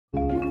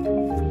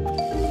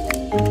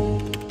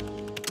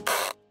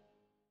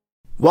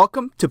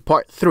Welcome to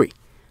part 3.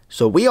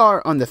 So we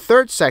are on the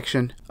third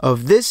section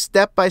of this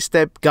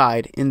step-by-step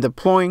guide in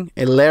deploying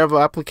a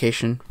Laravel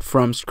application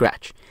from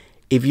scratch.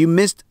 If you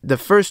missed the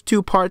first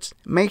 2 parts,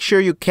 make sure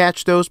you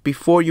catch those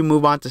before you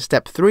move on to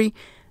step 3,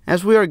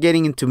 as we are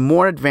getting into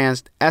more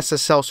advanced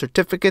SSL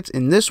certificates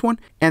in this one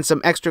and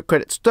some extra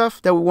credit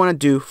stuff that we want to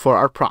do for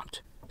our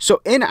prompt.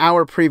 So in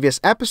our previous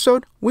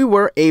episode, we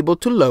were able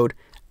to load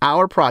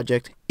our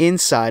project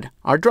inside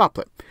our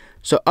droplet.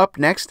 So up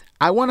next,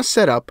 I want to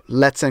set up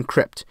Let's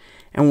Encrypt.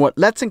 And what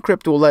Let's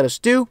Encrypt will let us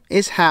do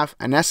is have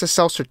an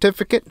SSL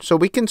certificate so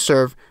we can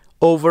serve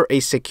over a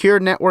secure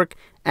network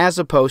as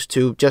opposed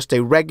to just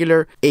a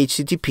regular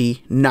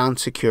HTTP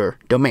non-secure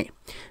domain.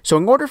 So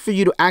in order for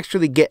you to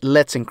actually get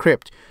Let's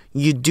Encrypt,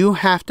 you do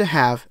have to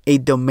have a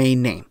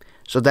domain name.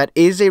 So that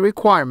is a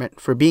requirement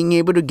for being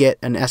able to get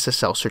an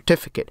SSL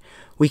certificate.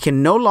 We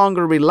can no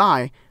longer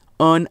rely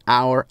on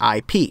our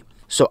IP.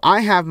 So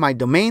I have my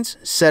domains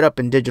set up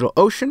in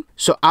DigitalOcean,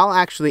 so I'll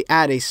actually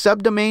add a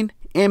subdomain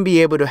and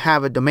be able to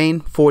have a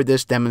domain for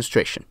this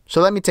demonstration.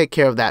 So let me take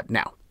care of that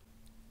now.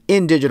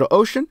 In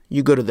DigitalOcean,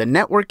 you go to the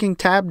networking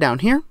tab down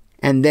here,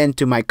 and then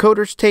to my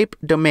coders tape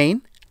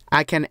domain,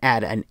 I can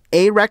add an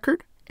A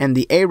record, and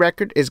the A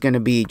record is going to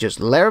be just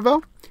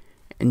Laravel.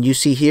 And you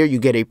see here, you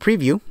get a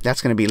preview.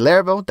 That's going to be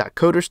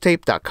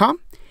laravel.coderstape.com.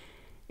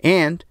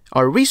 And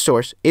our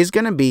resource is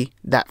going to be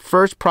that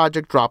first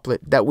project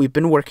droplet that we've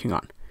been working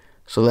on.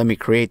 So let me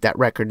create that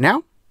record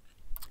now,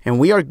 and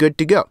we are good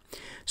to go.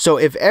 So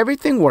if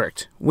everything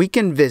worked, we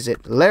can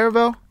visit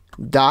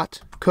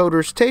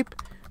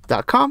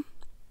laravel.coderstape.com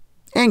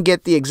and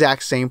get the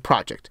exact same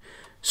project.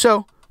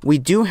 So we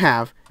do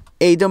have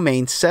a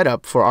domain set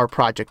up for our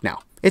project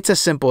now. It's as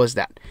simple as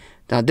that.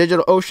 Now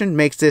DigitalOcean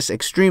makes this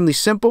extremely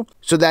simple,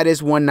 so that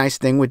is one nice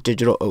thing with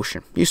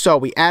DigitalOcean. You saw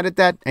we added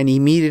that and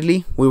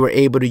immediately we were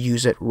able to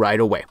use it right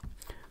away.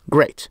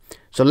 Great.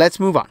 So let's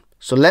move on.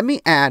 So let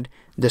me add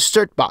the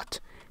CertBot.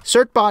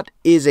 CertBot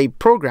is a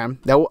program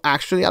that will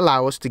actually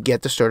allow us to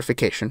get the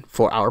certification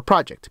for our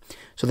project.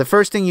 So the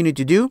first thing you need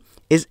to do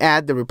is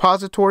add the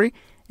repository,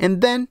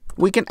 and then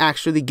we can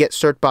actually get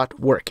CertBot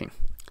working.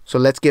 So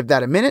let's give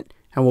that a minute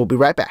and we'll be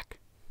right back.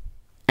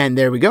 And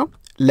there we go.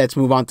 Let's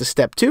move on to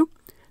step 2.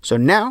 So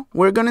now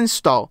we're going to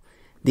install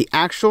the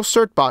actual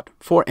CertBot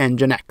for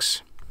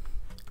Nginx.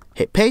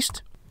 Hit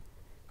paste.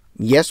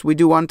 Yes, we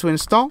do want to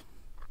install.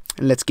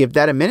 And let's give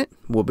that a minute.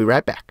 We'll be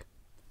right back.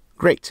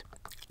 Great.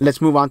 Let's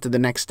move on to the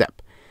next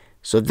step.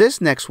 So this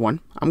next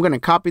one, I'm going to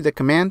copy the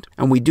command,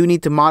 and we do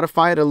need to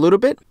modify it a little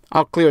bit.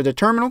 I'll clear the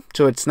terminal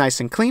so it's nice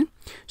and clean.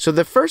 So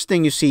the first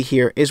thing you see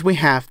here is we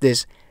have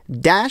this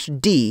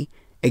 -d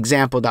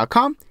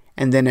example.com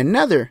and then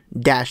another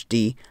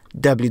 -d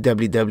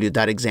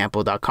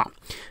www.example.com.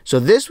 So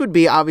this would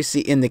be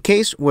obviously in the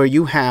case where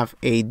you have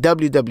a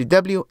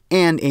www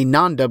and a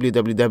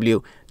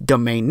non-www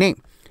domain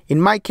name.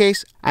 In my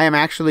case, I am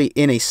actually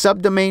in a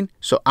subdomain,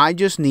 so I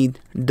just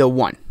need the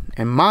one.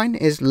 And mine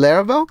is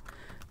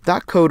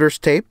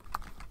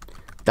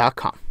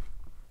laravel.coderstape.com.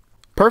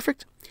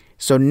 Perfect.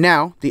 So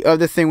now the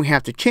other thing we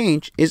have to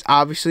change is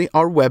obviously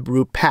our web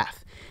root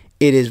path.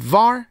 It is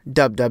var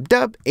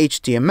www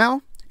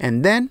html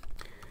and then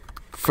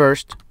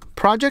first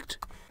project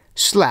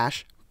 /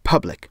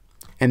 public.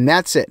 And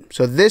that's it.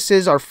 So this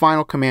is our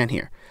final command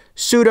here.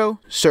 Sudo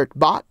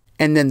certbot,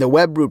 and then the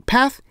web root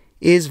path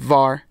is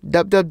var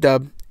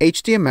www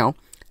html,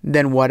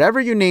 then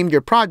whatever you named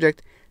your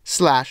project /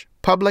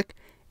 public,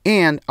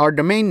 and our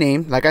domain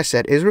name, like I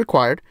said, is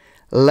required,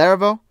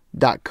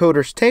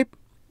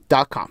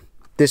 laravel.coderstape.com.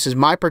 This is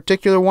my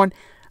particular one.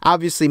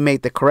 Obviously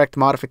make the correct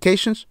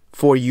modifications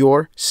for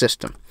your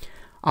system.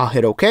 I'll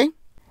hit OK.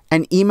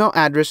 An email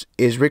address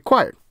is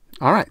required.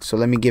 All right, so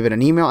let me give it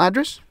an email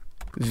address,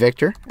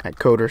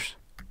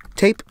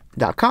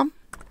 victor@coderstape.com.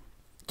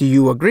 Do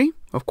you agree?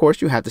 Of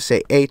course, you have to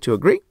say A to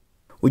agree.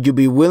 Would you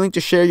be willing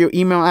to share your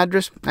email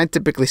address? I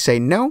typically say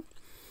no.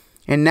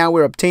 And now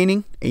we're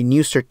obtaining a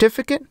new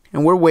certificate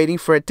and we're waiting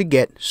for it to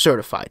get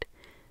certified.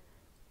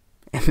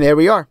 And there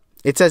we are.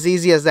 It's as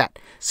easy as that.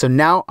 So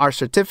now our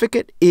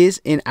certificate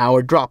is in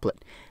our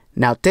droplet.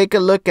 Now take a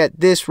look at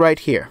this right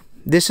here.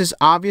 This is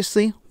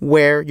obviously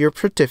where your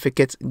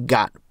certificates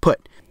got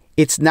put.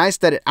 It's nice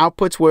that it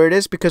outputs where it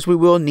is because we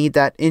will need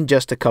that in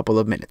just a couple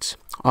of minutes.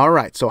 All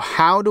right, so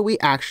how do we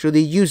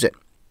actually use it?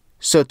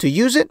 So to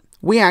use it,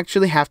 we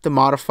actually have to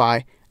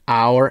modify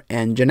our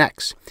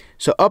Nginx.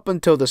 So up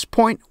until this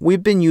point,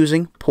 we've been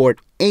using port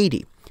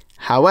 80.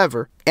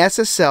 However,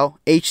 SSL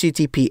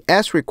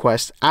HTTPS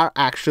requests are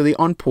actually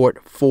on port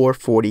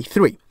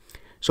 443.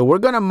 So we're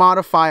going to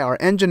modify our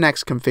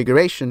Nginx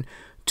configuration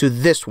to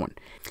this one.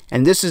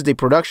 And this is the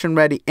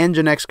production-ready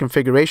Nginx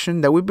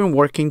configuration that we've been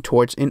working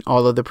towards in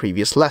all of the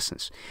previous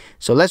lessons.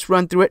 So let's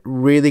run through it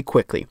really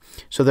quickly.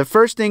 So the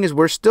first thing is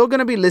we're still going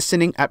to be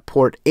listening at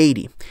port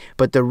 80.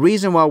 But the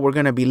reason why we're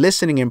going to be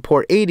listening in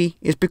port 80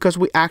 is because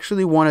we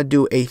actually want to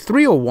do a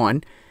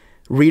 301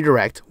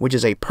 redirect, which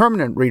is a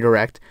permanent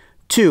redirect,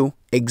 to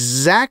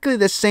exactly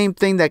the same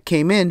thing that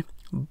came in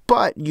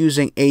but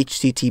using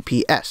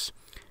HTTPS.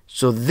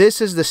 So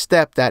this is the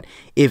step that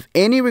if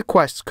any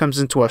request comes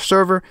into our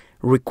server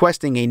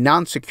requesting a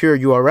non-secure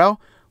URL,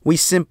 we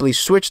simply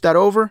switch that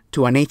over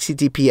to an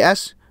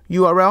HTTPS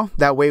URL.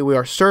 That way we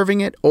are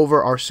serving it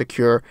over our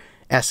secure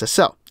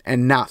SSL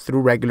and not through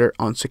regular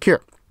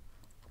unsecure.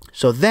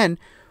 So then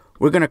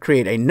we're going to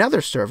create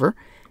another server.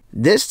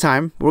 This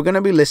time we're going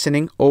to be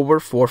listening over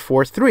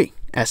 443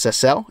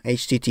 SSL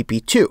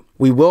HTTP2.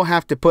 We will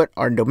have to put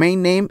our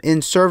domain name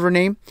in server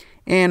name,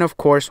 and of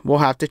course we'll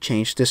have to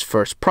change this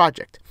first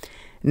project.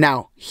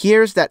 Now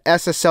here's that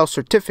SSL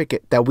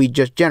certificate that we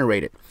just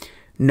generated.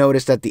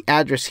 Notice that the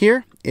address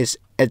here is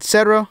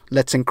etc.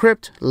 Let's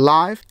encrypt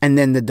live, and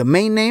then the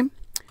domain name.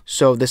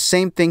 So the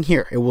same thing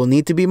here. It will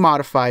need to be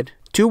modified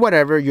to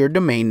whatever your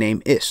domain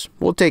name is.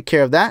 We'll take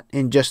care of that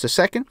in just a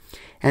second.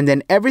 And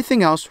then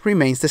everything else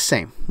remains the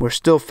same. We're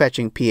still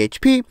fetching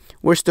PHP.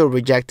 We're still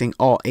rejecting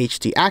all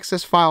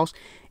htaccess files.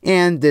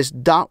 And this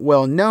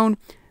 .well-known,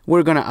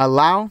 we're going to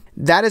allow.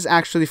 That is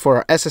actually for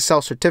our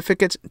SSL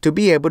certificates to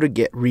be able to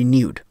get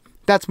renewed.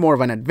 That's more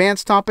of an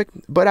advanced topic,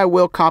 but I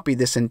will copy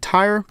this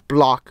entire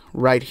block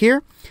right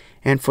here.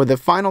 And for the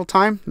final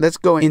time, let's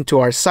go into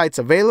our sites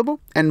available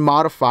and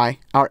modify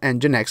our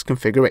Nginx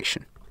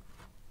configuration.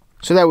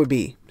 So that would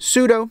be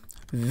sudo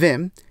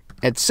vim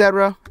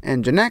etc.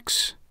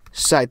 Nginx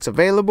sites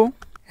available,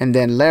 and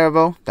then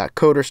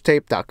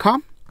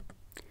laravel.coderstape.com.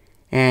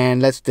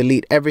 And let's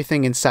delete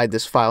everything inside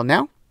this file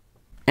now.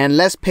 And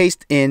let's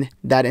paste in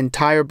that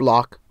entire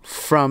block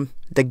from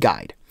the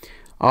guide.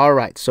 All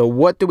right, so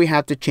what do we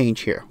have to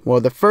change here?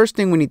 Well, the first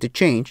thing we need to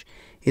change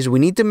is we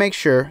need to make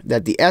sure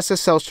that the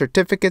SSL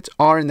certificates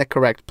are in the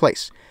correct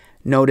place.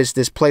 Notice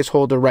this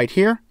placeholder right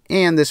here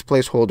and this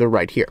placeholder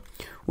right here.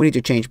 We need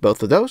to change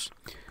both of those.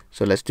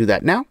 So let's do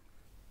that now.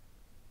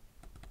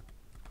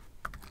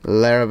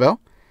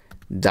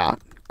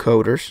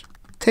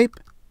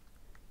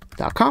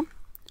 Laravel.coderstape.com.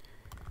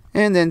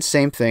 And then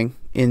same thing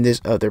in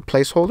this other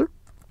placeholder.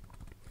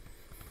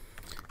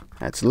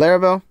 That's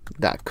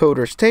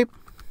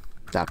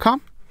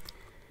Laravel.coderstape.com.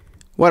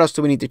 What else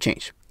do we need to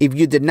change? If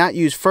you did not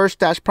use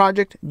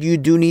first-project, you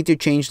do need to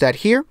change that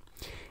here.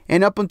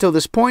 And up until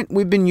this point,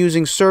 we've been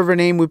using server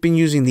name, we've been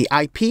using the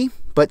IP,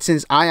 but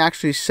since I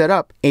actually set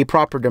up a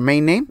proper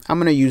domain name, I'm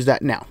going to use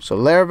that now. So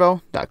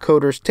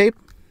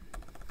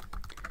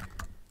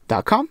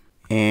Laravel.coderstape.com.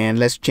 And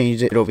let's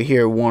change it over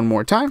here one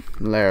more time.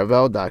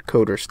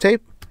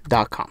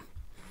 Laravel.coderstape.com.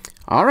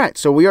 All right,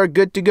 so we are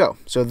good to go.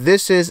 So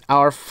this is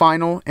our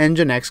final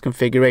Nginx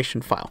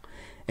configuration file.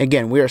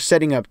 Again, we are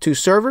setting up two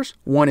servers.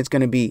 One is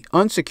going to be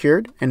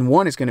unsecured and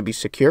one is going to be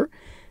secure.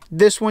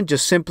 This one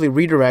just simply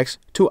redirects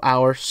to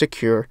our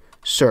secure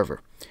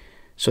server.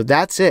 So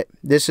that's it.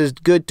 This is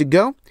good to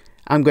go.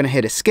 I'm going to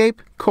hit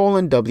escape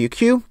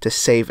 :WQ to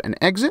save and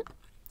exit.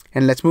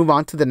 And let's move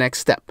on to the next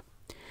step.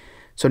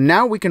 So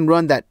now we can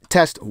run that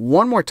test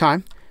one more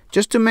time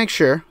just to make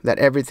sure that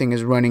everything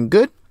is running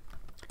good.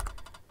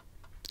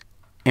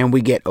 And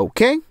we get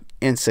OK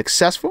and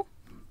successful.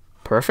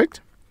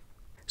 Perfect.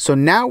 So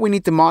now we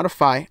need to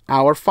modify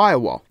our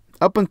firewall.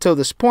 Up until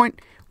this point,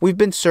 we've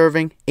been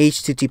serving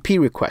HTTP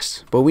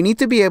requests, but we need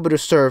to be able to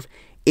serve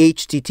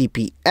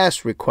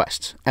HTTPS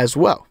requests as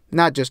well,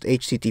 not just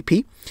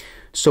HTTP.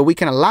 So we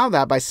can allow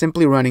that by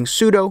simply running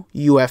sudo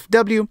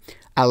ufw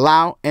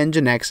allow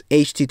nginx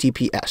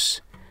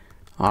HTTPS.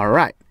 All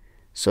right,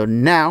 so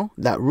now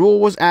that rule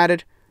was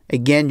added.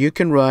 Again, you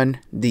can run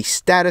the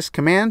status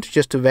command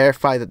just to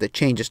verify that the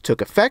changes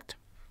took effect.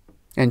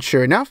 And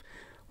sure enough,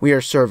 we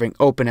are serving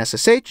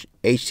OpenSSH,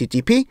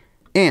 HTTP,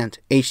 and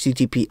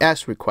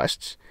HTTPS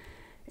requests.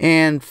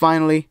 And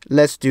finally,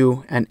 let's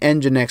do an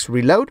Nginx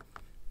reload.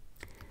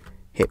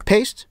 Hit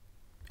paste,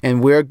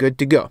 and we're good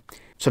to go.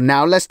 So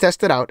now let's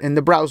test it out in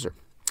the browser.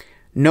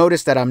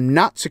 Notice that I'm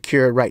not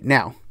secure right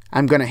now.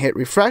 I'm going to hit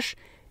refresh,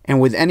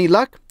 and with any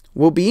luck,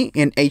 we'll be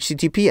in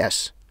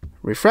HTTPS.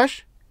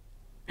 Refresh,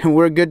 and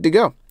we're good to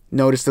go.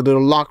 Notice the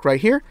little lock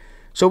right here.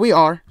 So we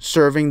are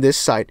serving this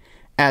site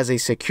as a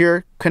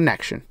secure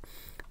connection.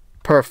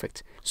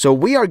 Perfect. So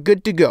we are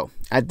good to go.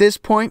 At this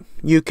point,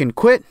 you can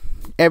quit.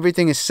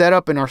 Everything is set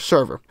up in our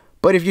server.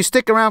 But if you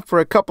stick around for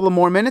a couple of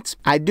more minutes,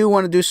 I do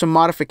want to do some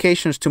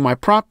modifications to my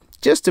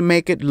prompt just to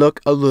make it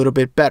look a little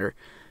bit better.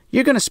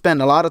 You're going to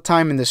spend a lot of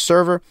time in this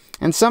server,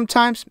 and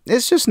sometimes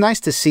it's just nice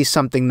to see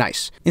something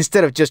nice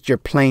instead of just your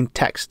plain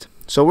text.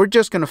 So we're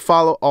just going to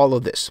follow all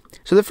of this.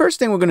 So the first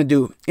thing we're going to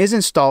do is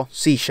install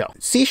C Shell.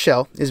 C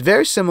Shell is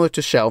very similar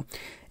to Shell,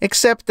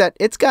 except that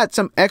it's got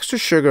some extra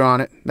sugar on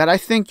it that I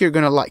think you're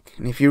going to like.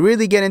 And if you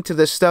really get into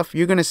this stuff,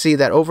 you're going to see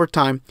that over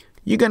time,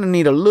 you're going to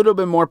need a little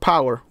bit more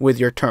power with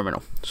your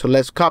terminal. So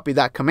let's copy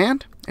that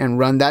command and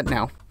run that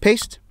now.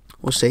 Paste.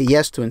 We'll say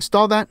yes to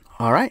install that.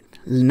 All right.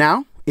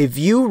 Now, if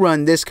you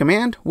run this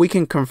command, we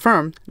can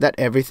confirm that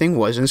everything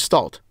was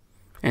installed.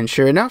 And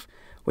sure enough,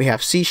 we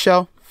have C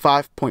Shell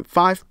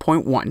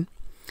 5.5.1.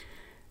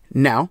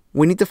 Now,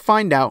 we need to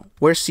find out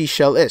where C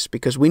Shell is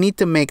because we need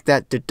to make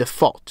that the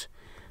default.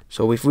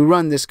 So if we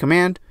run this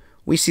command,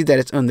 we see that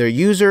it's under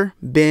user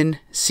bin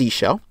C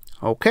Shell.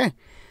 Okay.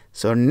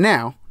 So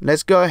now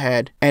let's go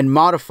ahead and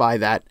modify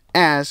that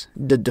as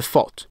the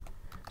default.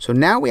 So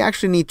now we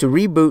actually need to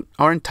reboot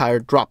our entire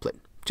droplet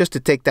just to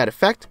take that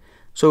effect.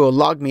 So it will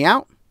log me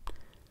out.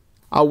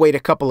 I'll wait a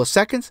couple of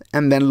seconds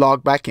and then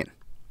log back in.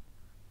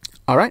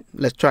 All right,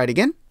 let's try it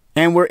again.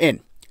 And we're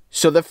in.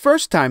 So the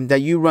first time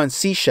that you run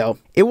C Shell,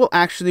 it will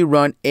actually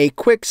run a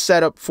quick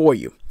setup for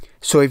you.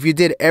 So if you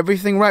did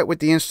everything right with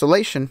the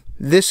installation,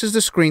 this is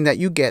the screen that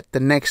you get the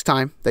next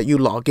time that you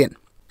log in.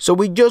 So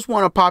we just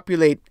want to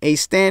populate a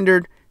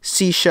standard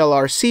C Shell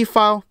RC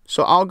file.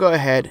 So I'll go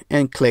ahead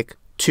and click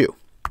 2.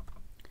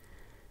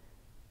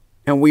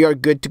 And we are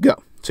good to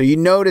go. So you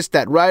notice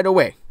that right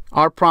away,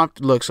 our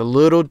prompt looks a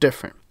little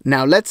different.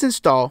 Now let's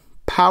install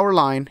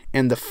Powerline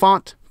and the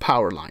font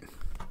Powerline.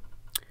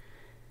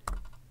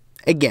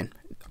 Again,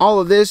 all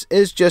of this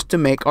is just to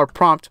make our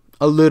prompt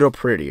a little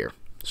prettier.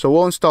 So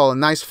we'll install a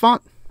nice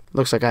font.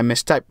 Looks like I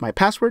mistyped my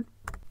password.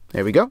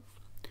 There we go.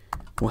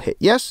 We'll hit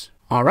yes.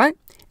 All right.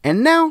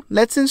 And now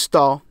let's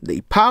install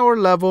the Power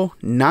Level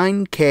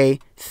 9K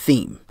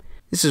theme.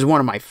 This is one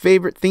of my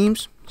favorite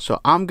themes,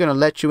 so I'm going to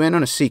let you in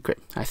on a secret.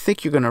 I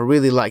think you're going to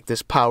really like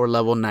this Power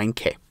Level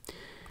 9K.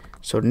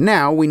 So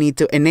now we need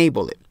to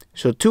enable it.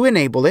 So to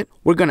enable it,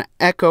 we're going to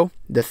echo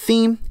the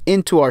theme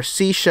into our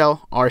C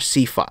Shell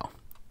RC file.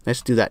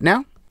 Let's do that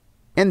now.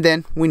 And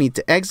then we need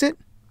to exit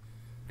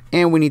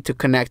and we need to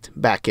connect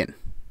back in.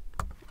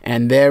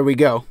 And there we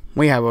go.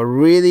 We have a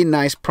really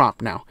nice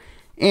prompt now.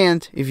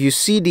 And if you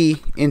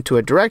cd into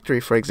a directory,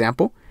 for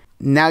example,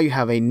 now you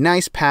have a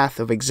nice path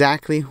of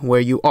exactly where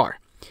you are.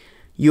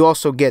 You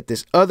also get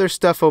this other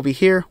stuff over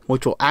here,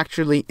 which will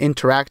actually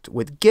interact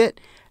with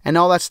Git and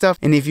all that stuff.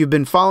 And if you've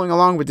been following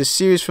along with this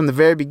series from the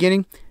very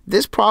beginning,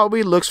 this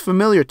probably looks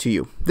familiar to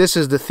you. This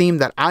is the theme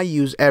that I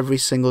use every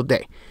single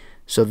day.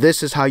 So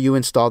this is how you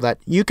install that.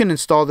 You can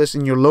install this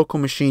in your local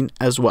machine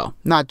as well,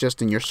 not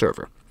just in your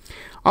server.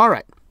 All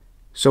right.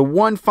 So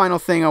one final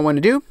thing I want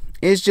to do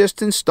is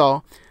just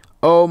install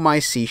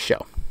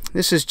MySQL.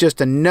 This is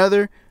just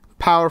another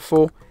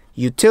powerful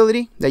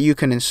utility that you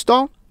can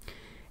install.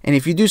 And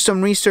if you do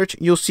some research,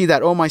 you'll see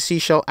that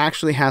MySQL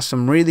actually has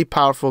some really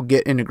powerful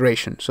Git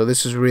integration. So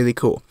this is really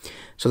cool.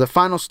 So the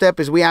final step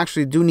is we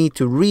actually do need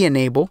to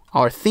re-enable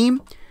our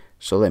theme.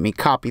 So let me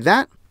copy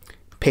that,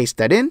 paste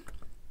that in,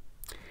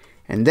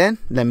 and then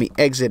let me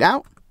exit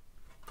out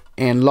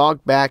and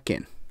log back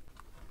in.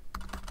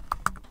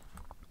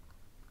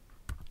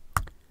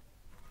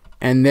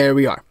 And there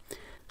we are.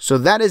 So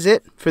that is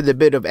it for the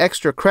bit of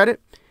extra credit.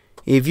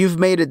 If you've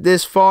made it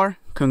this far,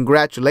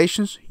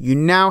 congratulations. You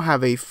now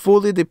have a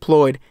fully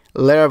deployed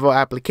Laravel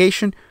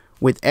application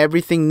with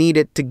everything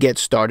needed to get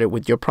started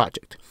with your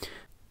project.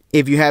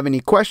 If you have any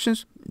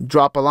questions,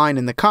 drop a line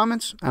in the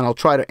comments and I'll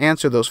try to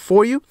answer those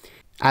for you.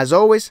 As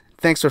always,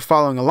 thanks for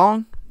following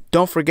along.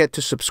 Don't forget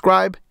to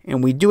subscribe,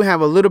 and we do have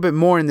a little bit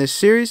more in this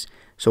series.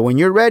 So when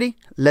you're ready,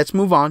 let's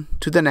move on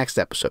to the next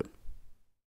episode.